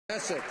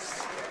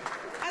Essex.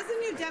 As a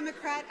New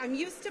Democrat, I'm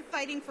used to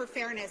fighting for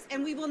fairness,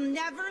 and we will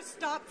never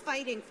stop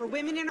fighting for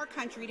women in our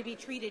country to be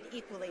treated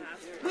equally.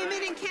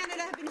 Women in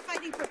Canada have been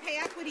fighting for pay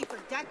equity for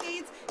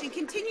decades and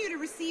continue to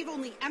receive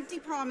only empty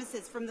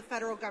promises from the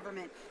federal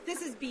government.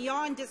 This is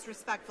beyond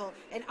disrespectful,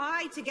 and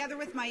I, together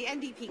with my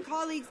NDP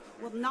colleagues,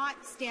 will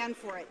not stand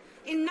for it.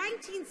 In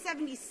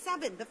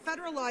 1977, the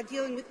federal law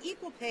dealing with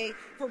equal pay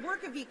for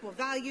work of equal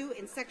value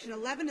in Section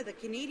 11 of the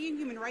Canadian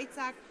Human Rights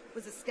Act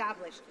was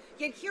established.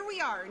 Yet here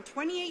we are in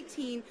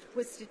 2018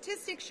 with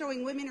statistics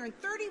showing women earn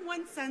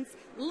 31 cents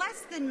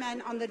less than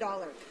men on the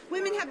dollar.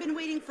 Women have been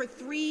waiting for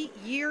 3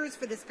 years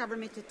for this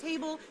government to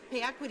table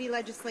pay equity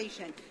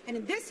legislation. And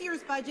in this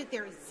year's budget,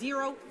 there is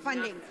zero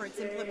funding for its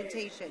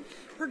implementation.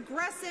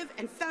 Progressive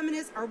and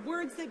feminist are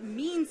words that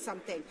mean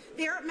something.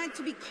 They aren't meant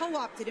to be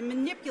co-opted and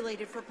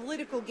manipulated for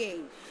political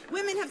gain.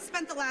 Women have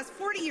spent the last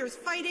 40 years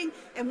fighting,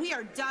 and we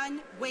are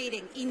done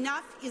waiting.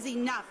 Enough is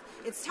enough.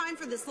 It's time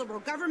for this Liberal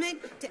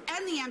government to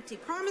end the empty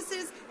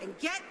promises and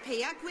get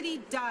pay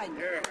equity done.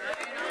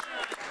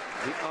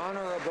 The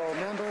honourable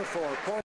member for Port